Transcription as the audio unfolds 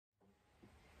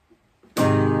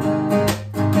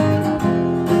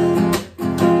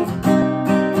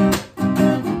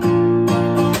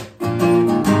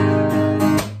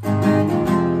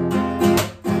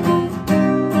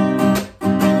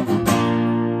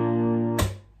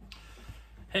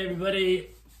everybody.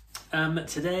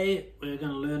 Today we're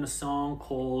going to learn a song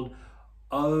called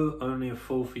Oh Only a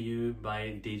Fool for You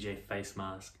by DJ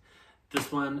Facemask.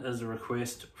 This one is a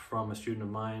request from a student of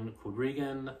mine called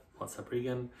Regan. What's up,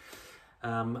 Regan?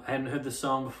 I hadn't heard this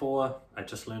song before, I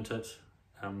just learnt it.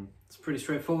 It's pretty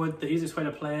straightforward. The easiest way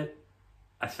to play it,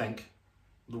 I think,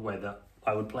 the way that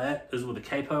I would play it is with a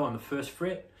capo on the first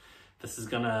fret. This is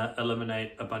going to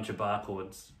eliminate a bunch of bar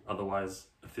chords. Otherwise,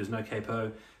 if there's no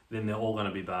capo, then they're all going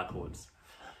to be bar chords.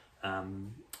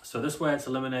 So this way it's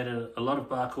eliminated a lot of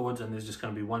bar chords, and there's just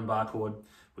going to be one bar chord,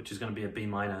 which is going to be a B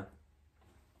minor.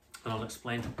 And I'll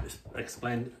explain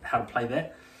how to play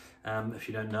that if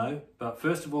you don't know. But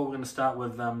first of all, we're going to start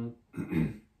with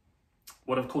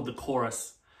what I've called the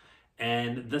chorus.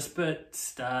 And this bit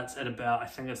starts at about, I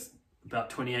think it's about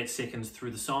 28 seconds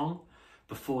through the song.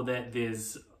 Before that,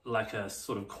 there's like a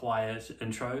sort of quiet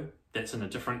intro that's in a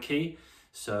different key.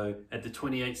 So at the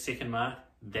 28-second mark,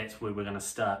 that's where we're going to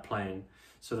start playing.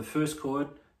 So the first chord,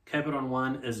 capoed on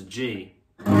 1, is G.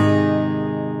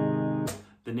 The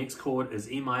next chord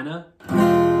is E minor.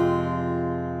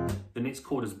 The next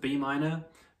chord is B minor.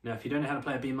 Now, if you don't know how to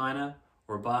play a B minor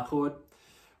or a bar chord,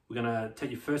 we're going to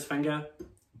take your first finger,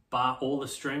 bar all the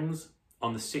strings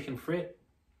on the 2nd fret.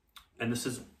 And this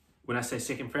is, when I say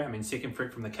 2nd fret, I mean 2nd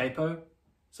fret from the capo.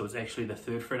 So it's actually the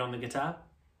 3rd fret on the guitar.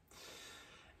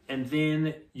 And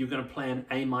then you're going to play an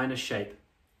A minor shape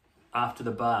after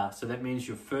the bar. So that means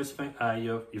your first finger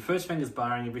is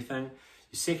barring everything.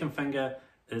 Your second finger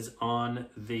is on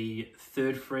the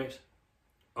 3rd fret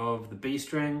of the B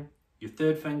string. Your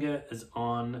third finger is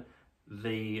on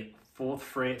the 4th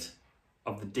fret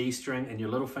of the D string, and your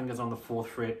little finger's on the 4th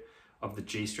fret of the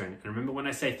G string. And remember, when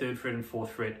I say 3rd fret and 4th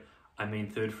fret, I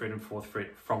mean 3rd fret and 4th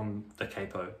fret from the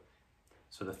capo.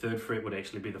 So the 3rd fret would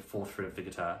actually be the 4th fret of the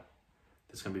guitar.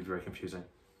 It's going to be very confusing.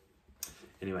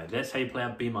 Anyway, that's how you play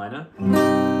out B minor.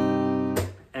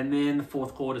 And then the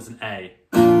 4th chord is an A.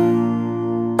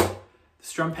 The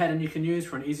strum pattern you can use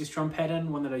for an easy strum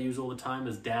pattern, one that I use all the time,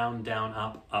 is down, down,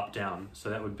 up, up, down. So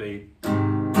that would be...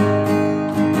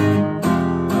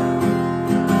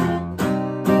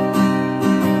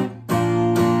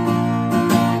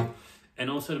 And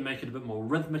also, to make it a bit more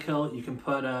rhythmical, you can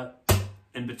put a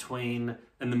in between,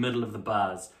 in the middle of the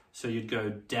bars. So you'd go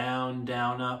down,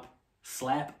 down, up,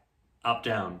 slap, up,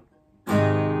 down.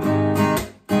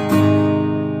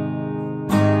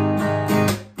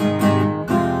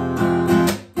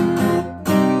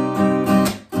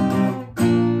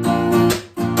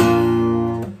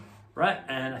 Right,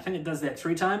 and I think it does that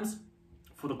 3 times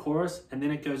for the chorus, and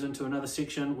then it goes into another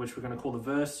section, which we're going to call the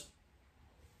verse.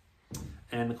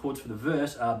 And the chords for the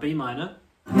verse are B minor,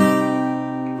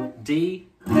 D,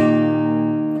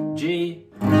 G,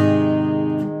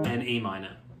 and E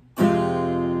minor.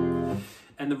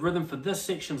 And the rhythm for this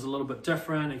section is a little bit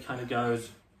different. It kind of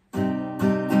goes...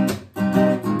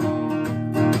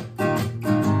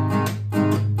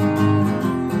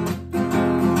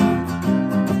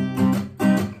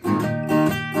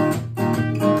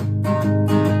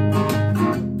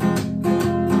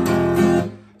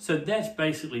 So that's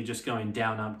basically just going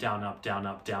down, up, down, up, down,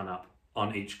 up, down, up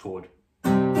on each chord.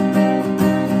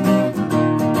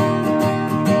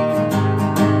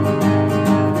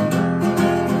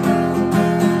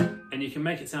 And you can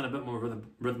make it sound a bit more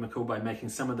rhythmical by making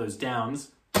some of those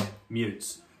downs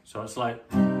mutes. So it's like...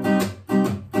 And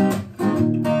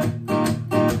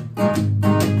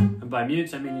by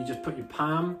mutes, I mean you just put your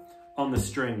palm on the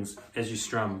strings as you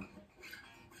strum.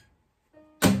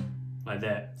 Like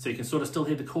that. So you can sort of still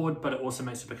hear the chord, but it also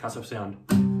makes a percussive sound.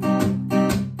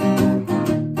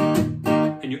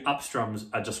 And your up strums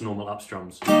are just normal up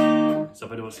strums. So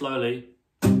if I do it slowly.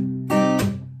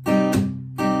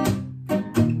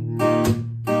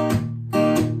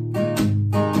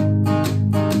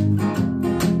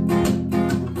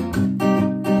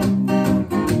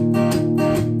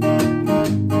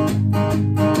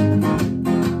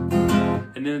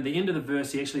 And then at the end of the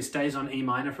verse, he actually stays on E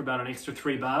minor for about an extra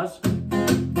 3 bars.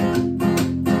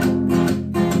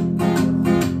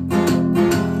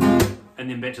 And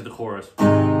then back to the chorus.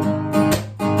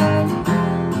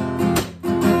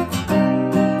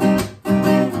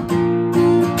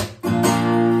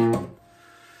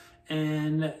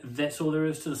 And that's all there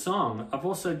is to the song. I've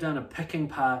also done a picking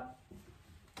part.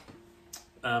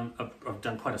 I've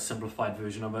done quite a simplified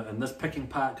version of it, and this picking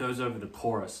part goes over the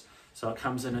chorus. So it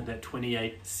comes in at that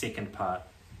 28-second part.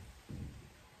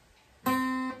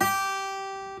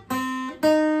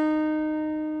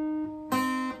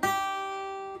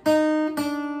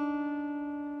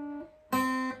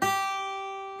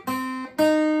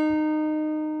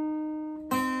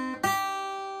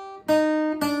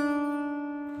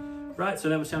 right, so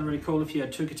that would sound really cool if you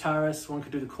had two guitarists. One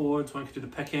could do the chords, one could do the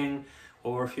picking,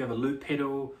 or if you have a loop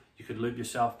pedal, you could loop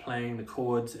yourself playing the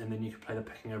chords and then you could play the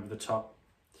picking over the top.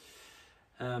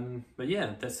 But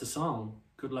yeah, that's the song.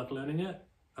 Good luck learning it.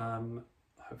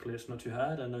 Hopefully it's not too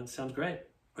hard and it sounds great.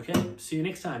 Okay, see you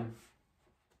next time.